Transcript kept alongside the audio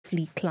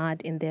beautifully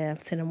clad in their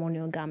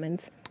ceremonial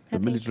garments. The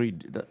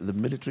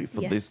military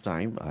for this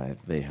time,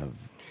 they have.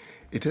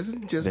 It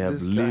isn't just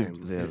this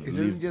time. It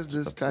isn't just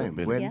this time.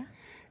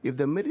 If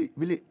the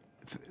military,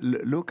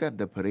 look at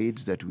the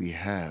parades that we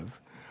have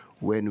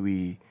when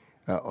we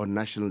on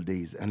national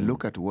days, and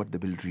look at what the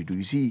military do.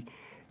 You see,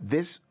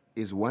 this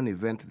is one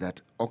event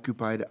that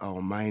occupied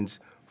our minds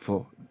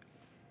for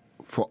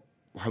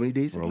how many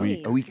days? For a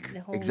week. A week,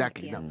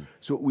 exactly. Week, yeah. Now,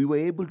 so we were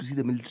able to see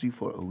the military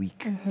for a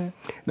week.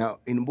 Now,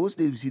 in most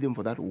days, we see them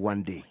for that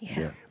one day.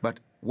 But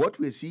what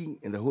we're seeing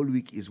in the whole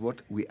week is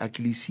what we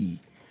actually see.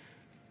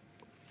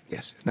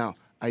 Yes. Now,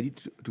 I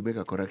need to make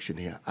a correction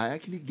here. I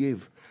actually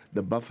gave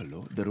the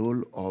buffalo the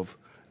role of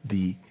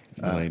the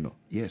rhino.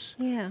 Yes.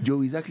 Yeah.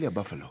 Joe is actually a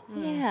buffalo.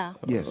 Yeah.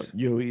 Yes.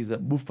 Joe is a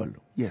buffalo.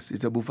 Yes,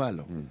 it's a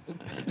buffalo.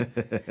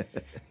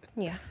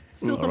 Yeah.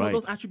 Still, some of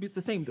those attributes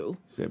the same though.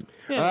 Same.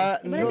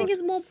 But I think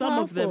it's more some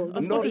powerful. of them.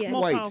 Of Not course, it's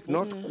more quite. powerful.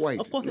 Not quite.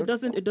 Of course, not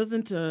it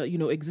doesn't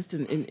exist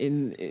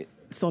in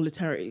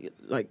solitary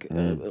like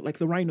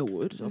the rhino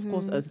would. Of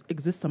course, as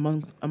exists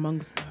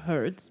amongst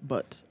herds,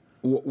 but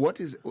what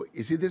is,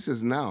 you see, this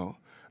is now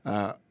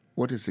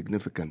what is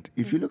significant.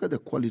 If you look at the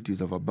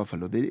qualities of a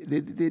buffalo,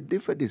 they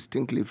differ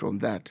distinctly from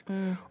that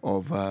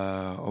of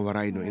a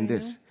rhino in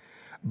this.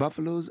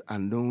 Buffaloes are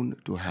known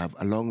to have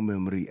a long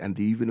memory, and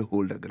they even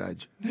hold a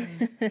grudge.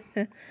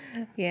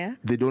 Yeah.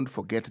 They don't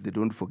forget, they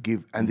don't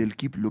forgive, and they'll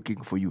keep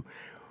looking for you.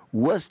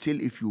 Worse still,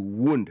 if you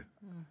wound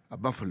a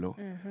buffalo,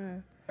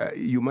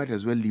 you might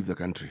as well leave the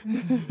country.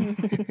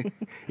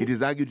 It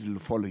is argued it will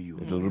follow you.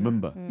 It'll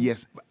remember.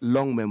 Yes,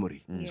 long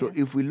memory. So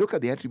if we look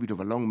at the attribute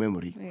of a long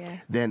memory,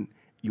 then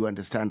you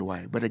understand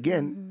why. But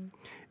again,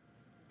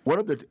 one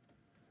of the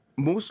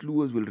most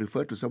Luos will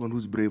refer to someone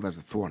who's brave as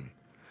a thorn.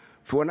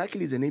 Thorn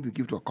actually is a name you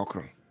give to a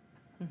cockerel.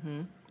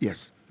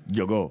 Yes.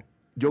 Jogoo.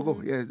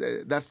 Jogoo,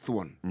 yes, that's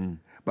thorn.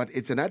 But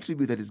it's an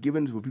attribute that is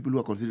given to people who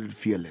are considered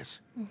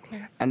fearless.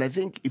 And I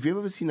think if you've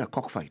ever seen a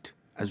cockfight,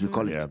 as we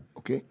call it,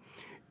 okay,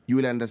 you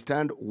will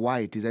understand why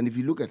it is. And if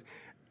you look at,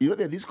 there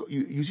are these,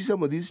 you see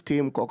some of these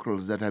tame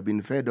cockerels that have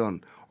been fed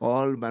on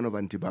all manner of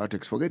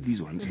antibiotics. Forget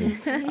these ones.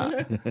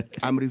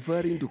 I'm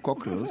referring to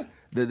cockerels,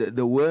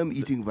 the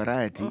worm-eating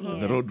variety.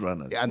 The road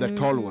runners. And the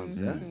tall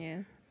ones.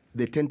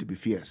 They tend to be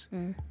fierce.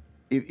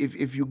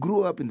 If you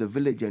grew up in the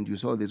village and you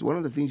saw this, one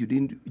of the things you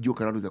didn't joke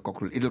around with the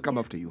cockerel, it'll come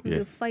after you.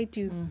 It'll fight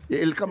you.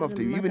 It'll come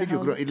after you. Even if you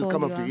grow, it'll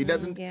come after you.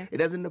 Yeah. It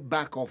doesn't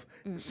back off.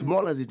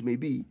 Small as it may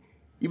be,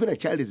 even a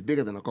child is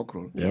bigger than a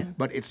cockerel,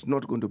 but it's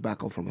not going to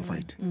back off from a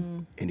fight.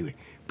 Anyway,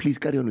 please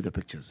carry on with the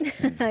pictures.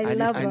 I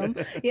love them.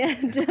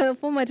 Yeah,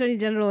 former Attorney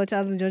General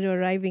Charles Jojo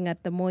arriving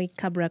at the Moi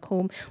Kabrak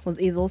home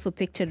is also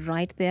pictured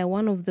right there.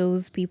 One of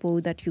those people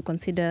that you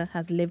consider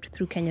has lived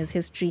through Kenya's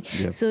history.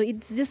 So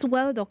it's just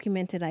well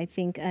documented, I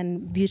think,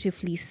 and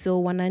beautifully so.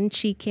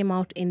 Wananchi came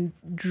out in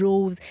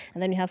droves,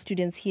 and then you have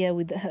students here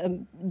with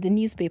the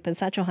newspapers.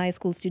 Sacho High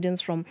School students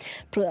from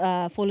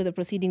follow the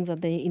proceedings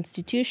of the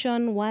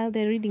institution while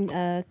they're reading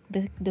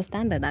the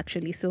Standard,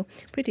 actually. So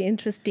pretty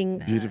interesting.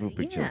 Beautiful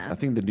pictures. I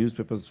think the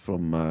newspapers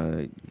from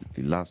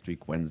the last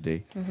week,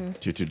 Wednesday,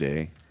 to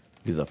today,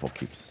 these are for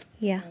keeps.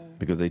 Yeah.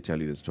 Because they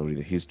tell you the story,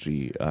 the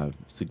history,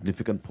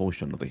 significant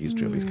portion of the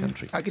history of this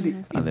country.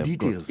 Actually, in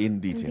details. In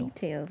detail.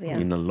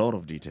 In a lot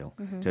of detail.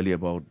 Tell you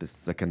about the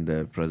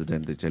second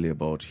president. They tell you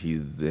about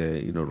his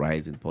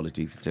rise in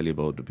politics. They tell you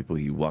about the people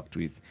he worked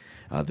with.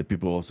 The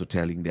people also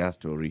telling their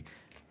story.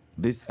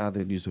 These are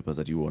the newspapers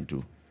that you want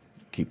to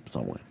keep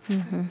somewhere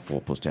for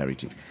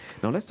posterity.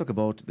 Now let's talk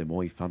about the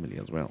Moi family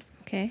as well.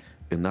 Okay.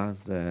 And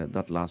as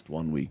that last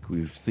 1 week,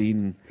 we've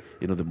seen,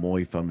 the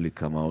Moi family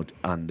come out,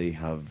 and they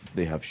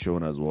have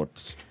shown us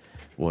what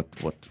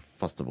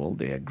first of all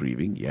they are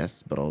grieving,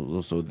 yes, but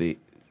also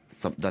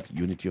that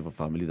unity of a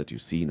family that you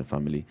see in a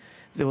family.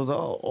 There was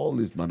all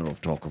this manner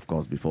of talk, of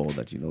course, before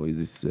that.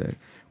 Is this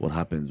what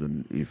happens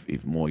when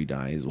if Moi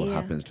dies? What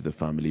happens to the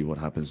family? What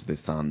happens to the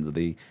sons? Are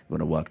they going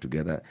to work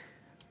together?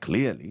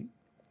 Clearly,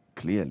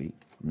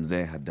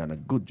 Mzee had done a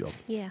good job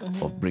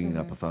of bringing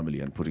up a family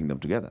and putting them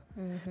together.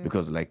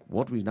 Because like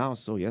what we now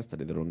saw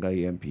yesterday, the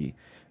Rongai MP,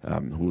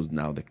 who's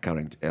now the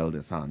current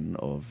elder son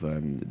of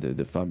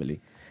the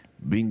family,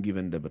 being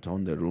given the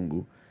baton, the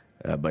rungu,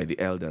 by the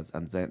elders,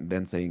 and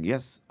then saying,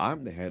 yes,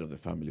 I'm the head of the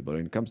family, but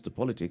when it comes to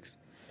politics,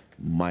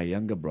 my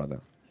younger brother,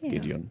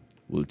 Gideon,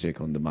 will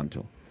take on the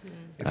mantle.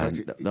 And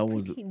that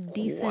was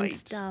decent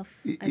stuff.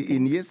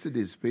 In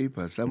yesterday's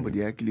paper,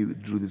 somebody actually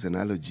drew this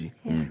analogy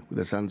with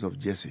the sons of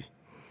Jesse.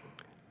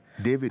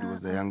 David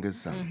was the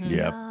youngest son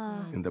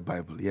in the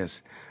Bible,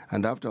 yes.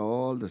 And after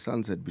all the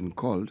sons had been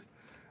called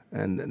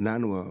and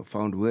none were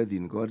found worthy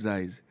in God's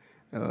eyes,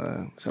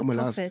 someone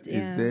asked,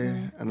 is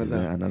there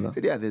another?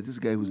 Said, there's this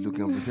guy who's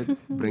looking up. They said,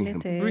 bring him.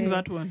 Bring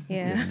that one.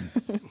 Yeah.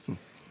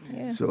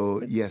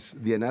 So, yes,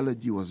 the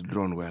analogy was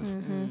drawn well.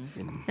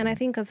 And I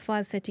think as far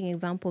as setting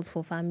examples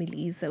for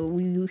families,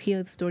 we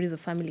hear stories of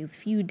families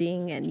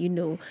feuding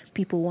and,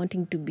 people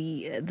wanting to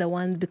be the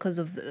ones because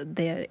of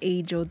their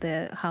age or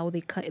how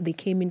they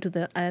came into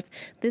the earth.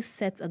 This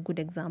sets a good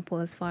example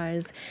as far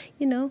as,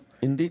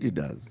 Indeed it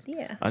does.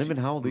 Yeah. And even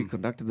how they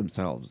conducted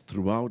themselves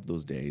throughout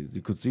those days.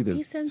 You could see there's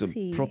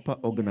Decency. some proper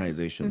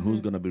organization. Who's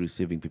going to be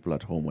receiving people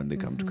at home when they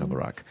come to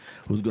Kabarak?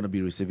 Who's going to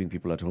be receiving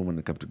people at home when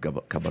they come to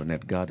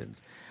Kabarnet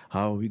Gardens?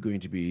 How are we going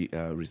to be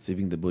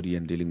receiving the body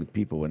and dealing with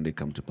people when they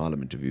come to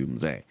Parliament to view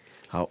Mzee?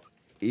 How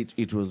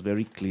it was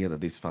very clear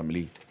that this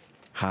family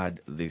had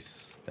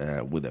this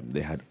with them.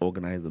 They had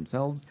organized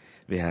themselves.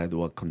 They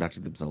were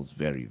conducting themselves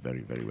very,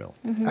 very, very well.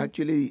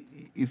 Actually,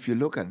 if you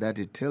look at that,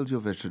 it tells you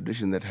of a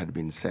tradition that had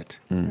been set.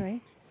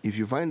 Right. If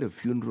you find a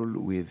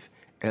funeral with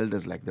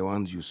elders like the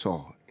ones you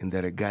saw in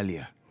the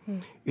regalia,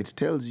 it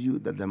tells you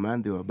that the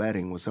man they were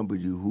burying was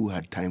somebody who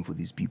had time for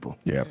these people.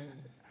 Yeah.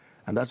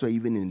 And that's why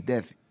even in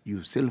death,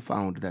 you still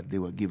found that there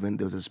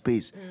was a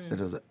space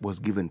that was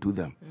given to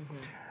them.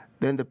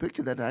 Then the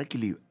picture that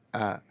actually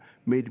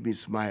made me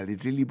smile,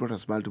 it really brought a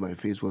smile to my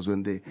face, was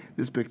when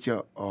this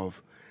picture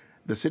of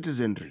the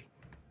citizenry.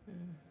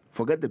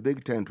 Forget the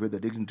big tent where the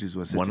dignitaries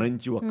were sitting.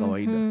 Wananchi wa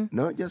kawaida.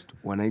 Not just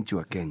wananchi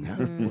wa Kenya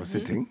were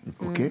sitting,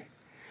 okay?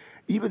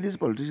 Even these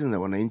politicians are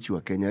wananchi wa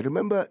Kenya.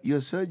 Remember,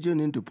 your surgeon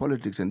into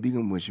politics and being a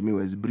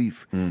mheshimiwa is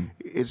brief.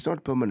 It's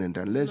not permanent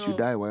unless you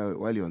die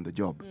while you're on the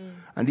job.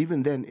 And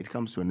even then, it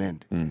comes to an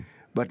end.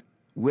 But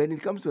when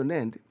it comes to an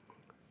end,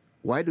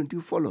 why don't you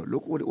follow?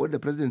 Look what the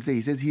president says.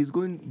 He says he's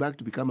going back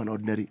to become an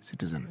ordinary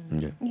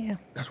citizen. Yeah.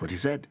 That's what he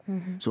said.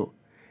 So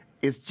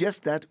it's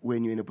just that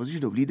when you're in a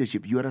position of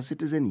leadership, you are a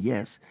citizen,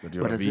 yes,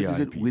 but a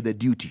citizen with a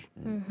duty.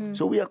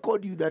 So we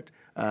accord you that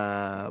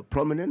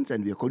prominence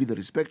and we accord you the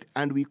respect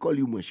and we call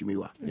you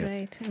mheshimiwa.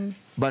 Right.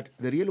 But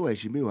the real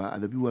waheshimiwa are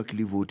the people who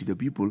actually vote, the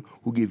people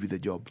who gave you the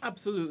job.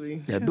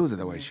 Absolutely. Yeah, those are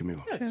the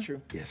waheshimiwa. That's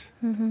true. Yes.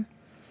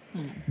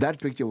 That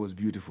picture was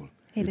beautiful.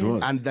 It was.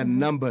 is. And the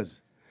numbers.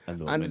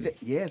 And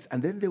Yes,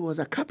 and then there was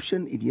a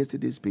caption in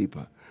yesterday's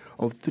paper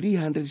of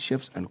 300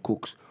 chefs and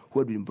cooks who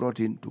had been brought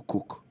in to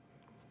cook.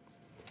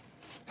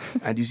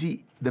 And you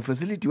see, the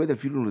facility where the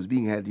funeral was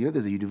being held,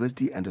 there's a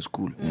university and a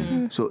school.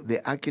 So they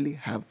actually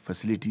have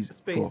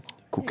facilities for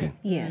cooking.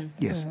 Yes.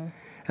 Yes.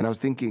 And I was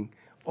thinking,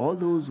 all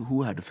those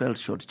who had felt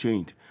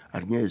shortchanged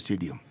at Nyayo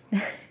Stadium.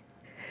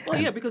 Oh,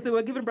 yeah, because they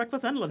were given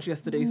breakfast and lunch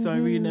yesterday. So, I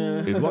mean...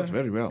 it worked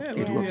very well.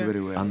 It worked very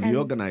well. And the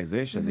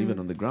organization, even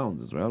on the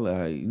grounds as well.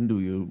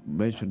 Indu, you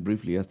mentioned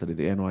briefly yesterday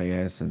the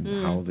NYS and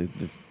how the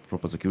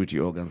proper security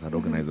organs had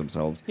organized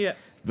themselves. Yeah.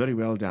 Very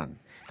well done.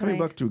 Coming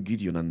Right. back to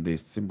Gideon and the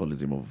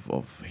symbolism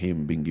of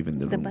him being given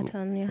the rungu,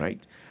 baton, yeah.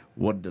 right?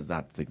 What does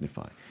that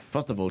signify?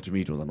 First of all, to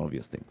me, it was an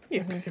obvious thing.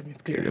 Yeah, I mean,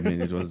 it's clear. I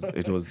mean, it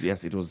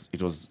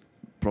was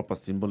proper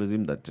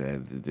symbolism that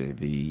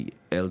the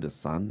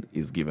eldest son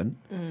is given,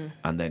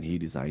 and then he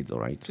decides, all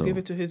right, so Give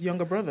it to his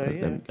younger brother,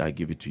 then I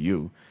give it to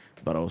you,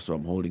 but also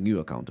I'm holding you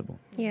accountable.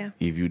 Yeah.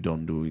 If you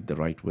don't do it the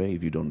right way,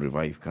 if you don't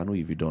revive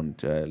KANU, if you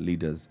don't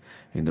lead us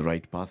in the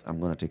right path, I'm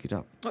going to take it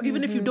up. Or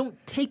even if you don't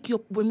take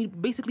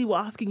basically we're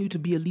asking you to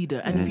be a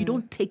leader, and if you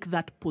don't take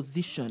that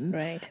position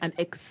Right. and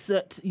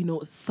exert,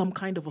 some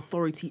kind of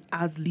authority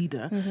as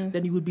leader,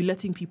 then you would be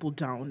letting people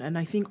down. And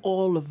I think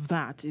all of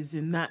that is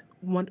in that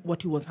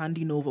what he was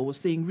handing over, was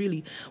saying,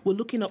 really, we're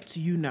looking up to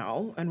you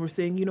now, and we're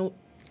saying,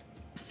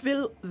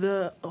 fill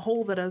the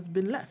hole that has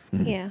been left.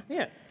 Yeah.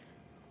 Yeah.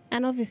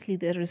 And obviously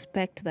the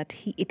respect that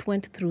it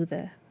went through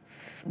the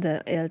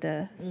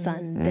elder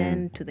son,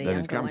 then to the Then it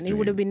younger comes one. to It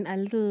would have him. been a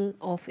little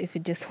off if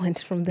it just went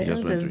from the It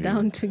just went elders to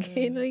down him. to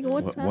Gain. Like,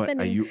 what's What happening?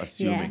 are you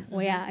assuming? Yeah,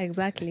 well, yeah,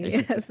 exactly.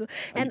 Yeah, so,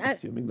 Are you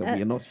assuming that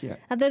we are not here?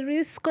 at the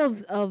risk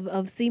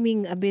of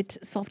seeming a bit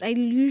soft, I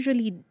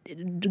usually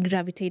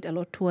gravitate a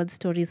lot towards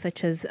stories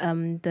such as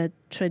the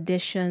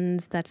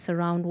traditions that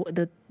surround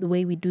the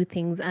way we do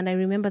things. And I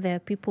remember there are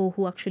people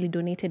who actually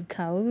donated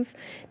cows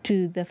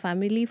to the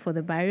family for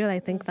the burial. I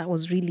think that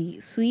was really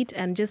sweet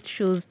and just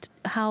shows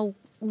how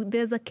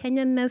there's a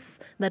Kenyanness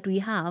that we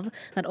have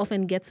that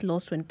often gets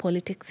lost when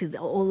politics is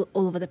all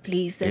over the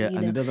place. Yeah,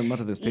 and it doesn't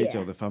matter the stage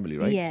Yeah. of the family,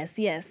 right? Yes.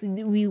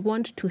 We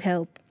want to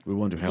help. We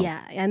want to help.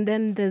 Yeah, and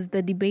then there's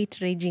the debate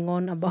raging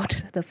on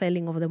about the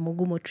felling of the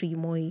Mogumo tree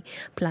Moi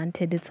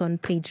planted. It's on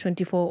page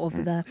 24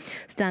 of the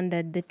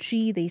Standard. The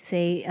tree, they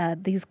say,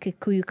 this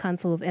Kikuyu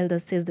Council of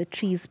Elders says the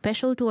tree is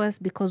special to us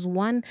because,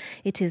 one,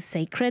 it is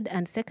sacred,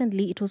 and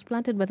secondly, it was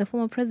planted by the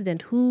former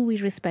president, who we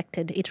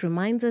respected. It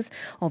reminds us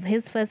of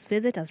his first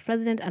visit as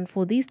president, and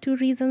for these two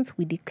reasons,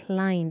 we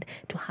declined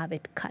to have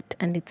it cut,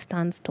 and it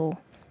stands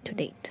tall to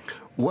date.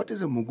 What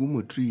is a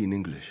mugumo tree in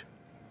English?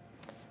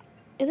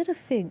 Is it a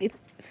fig? Is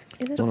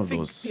it One a of fig?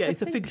 those. Yeah,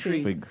 it's a fig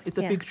tree. Fig. It's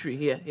a Yeah. fig tree.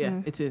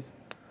 Yeah, it is.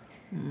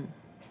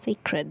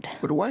 Sacred.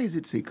 But why is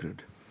it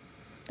sacred?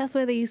 That's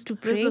where they used to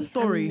pray. There's a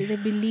story. And they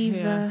believe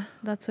Yeah.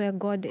 that's where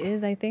God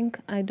is, I think.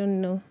 I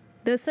don't know.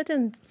 There's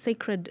certain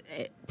sacred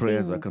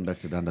Prayers thing. are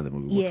conducted under the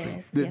Mugumo tree.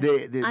 Yes. The-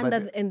 yeah. the- Under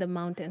but- in the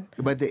mountain.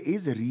 But there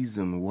is a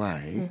reason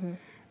why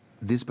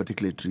this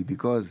particular tree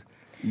because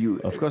you...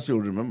 Of course,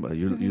 you'll remember.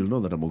 You'll know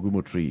that a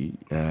Mogumo tree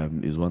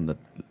is one that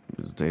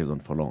stays on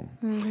for long.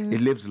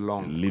 It lives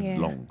long. It lives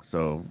long.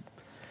 So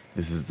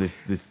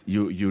this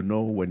you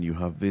know when you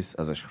have this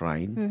as a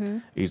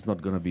shrine, it's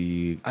not going to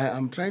be...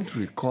 I'm trying to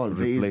recall.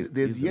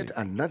 There's yet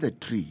another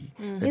tree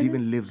that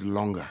even lives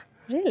longer.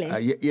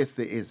 Really? Yes,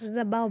 there is. It's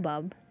a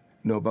baobab.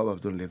 No,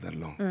 baobabs don't live that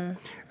long.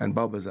 And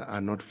baobabs are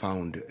not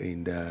found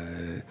in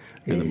the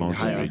mountain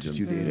high regions.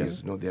 altitude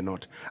areas. No, they're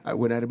not.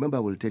 When I remember,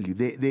 I will tell you.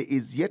 There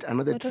is yet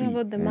another tree. What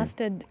about the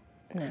mustard?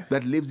 No.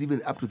 That lives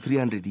even up to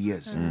 300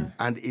 years.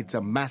 And it's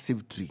a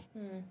massive tree.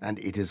 And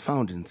it is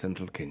found in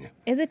central Kenya.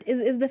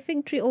 Is the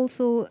fig tree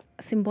also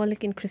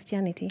symbolic in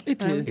Christianity?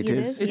 It is. It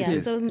is. Yeah. It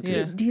is.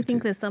 So do you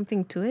think there's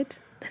something to it?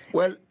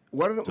 Well,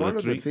 one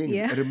of the things,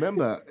 Yeah.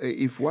 remember,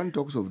 if one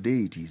talks of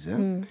deities,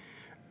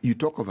 you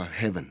talk of a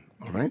heaven,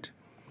 all right?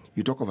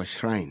 You talk of a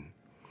shrine.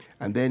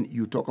 And then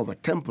you talk of a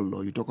temple,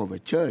 or you talk of a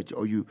church,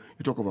 or you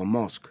talk of a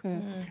mosque.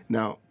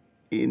 Now,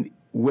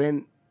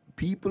 when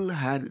people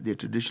had their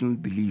traditional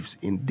beliefs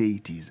in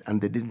deities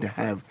and they didn't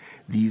have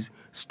these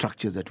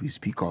structures that we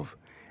speak of,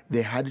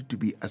 there had to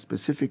be a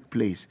specific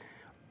place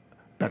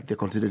that they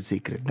considered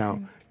sacred.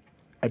 Now,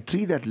 a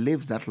tree that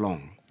lives that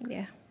long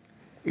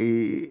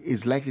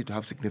is likely to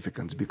have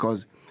significance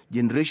because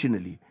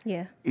generationally,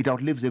 it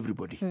outlives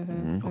everybody.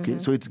 Okay,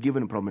 so it's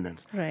given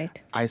prominence. Right.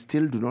 I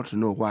still do not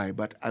know why,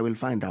 but I will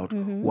find out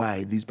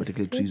why these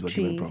particular trees were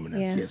given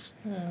prominence. Yes,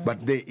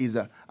 but there is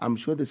I'm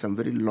sure there's some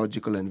very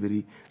logical and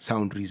very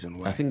sound reason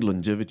why. I think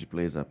longevity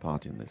plays a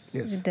part in this.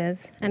 Yes, It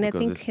does, and Because I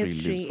think this tree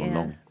history. lives for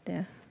long.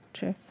 Yeah,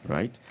 true.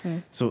 Right?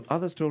 So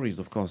other stories,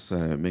 of course,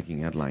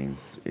 making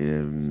headlines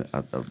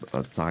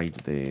outside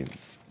the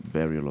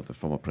burial of the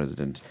former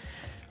president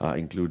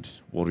include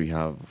what we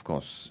have, of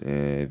course,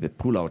 the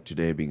pullout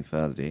today being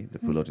Thursday. The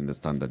pullout in the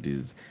Standard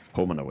is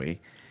home and away.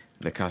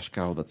 The cash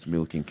cow that's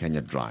milking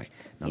Kenya dry.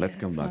 Now let's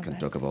come back and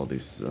talk about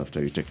this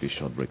after you take this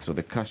short break. So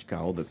the cash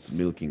cow that's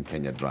milking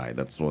Kenya dry,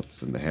 that's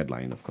what's in the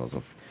headline, of course,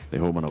 of the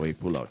home and away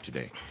pullout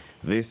today.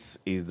 This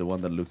is the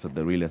one that looks at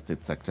the real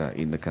estate sector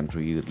in the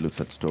country, that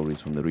looks at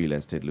stories from the real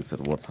estate, looks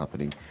at what's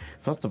happening.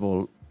 First of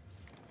all,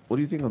 what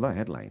do you think of that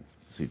headline,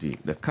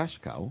 CT? The cash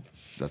cow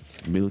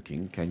that's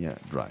milking Kenya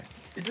dry.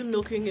 Is it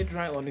milking it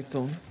dry on its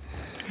own?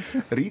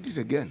 read it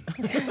again.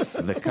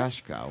 The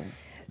cash cow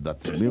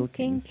that's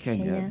milking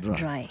Kenya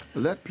dry.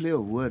 That play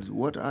of words,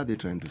 what are they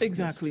trying to suggest?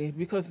 Exactly,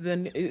 because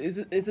then is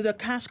it a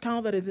cash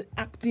cow that is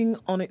acting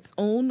on its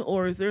own,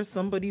 or is there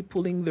somebody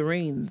pulling the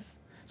reins?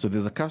 So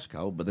there's a cash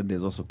cow, but then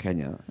there's also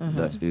Kenya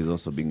that is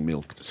also being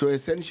milked. So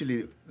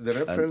essentially, the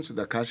reference to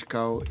the cash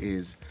cow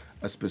is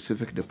a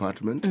specific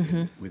department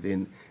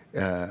within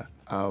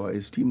our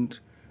esteemed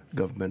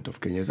government of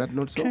Kenya. Is that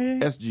not so?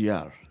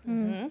 SGR.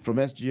 From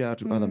SGR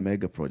to other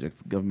mega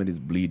projects, government is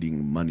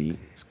bleeding money,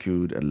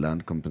 skewed and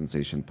land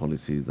compensation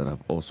policies that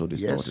have also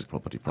distorted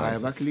property prices. I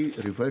have actually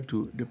referred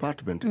to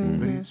department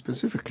very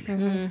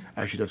specifically.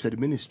 I should have said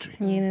ministry.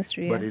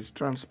 Ministry, but it's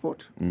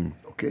transport,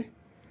 okay?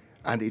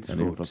 And it's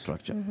roads.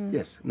 Infrastructure.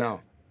 Yes.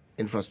 Now,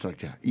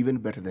 infrastructure, even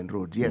better than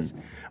roads, yes.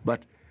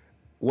 But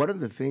one of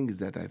the things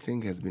that I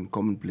think has been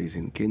commonplace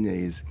in Kenya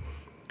is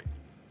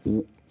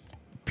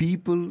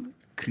people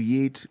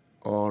create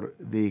or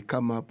they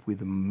come up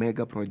with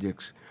mega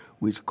projects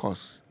which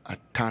cost a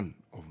ton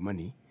of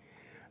money,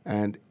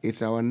 and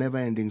it's our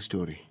never-ending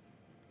story.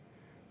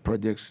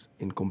 Projects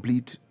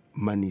incomplete,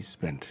 money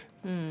spent.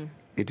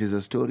 It is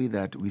a story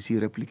that we see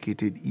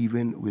replicated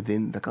even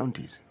within the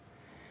counties.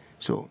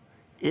 So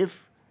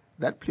if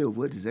that play of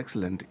words is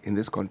excellent in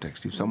this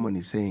context, if someone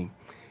is saying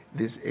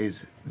this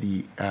is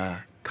the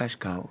cash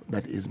cow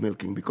that is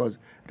milking, because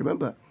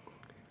remember,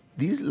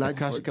 these large... The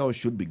cash cow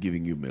should be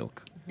giving you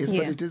milk. Yes,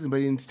 but it isn't.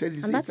 But instead,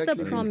 and that's the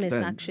promise,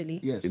 actually.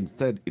 Yes.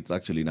 Instead, it's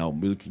actually now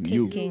milking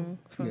you. Taking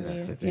from you.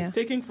 It's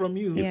taking from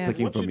you. It's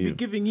taking what from should you. be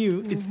giving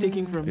you is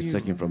taking from you. It's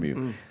taking from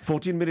you.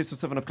 14 minutes to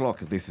 7 o'clock.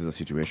 This is a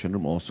Situation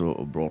Room, also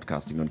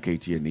broadcasting on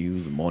KTN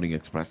News, Morning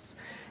Express.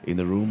 In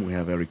the room, we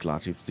have Eric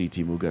Latif,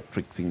 CT Muga,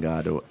 Trixie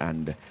Ngado,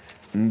 and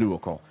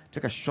Nduoko.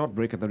 Take a short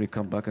break and then we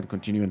come back and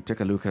continue and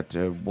take a look at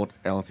what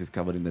else is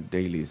covered in the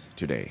dailies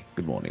today.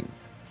 Good morning.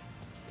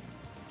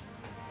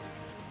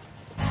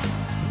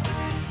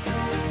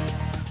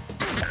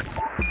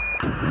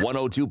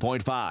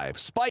 .5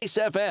 Spice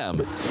FM,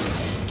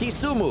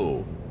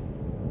 Kisumu.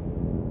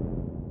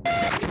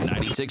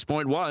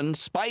 96.1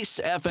 Spice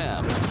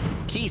FM,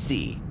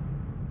 Kisi.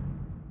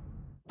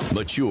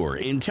 Mature,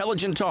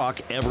 intelligent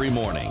talk every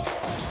morning.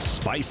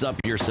 Spice up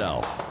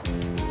yourself.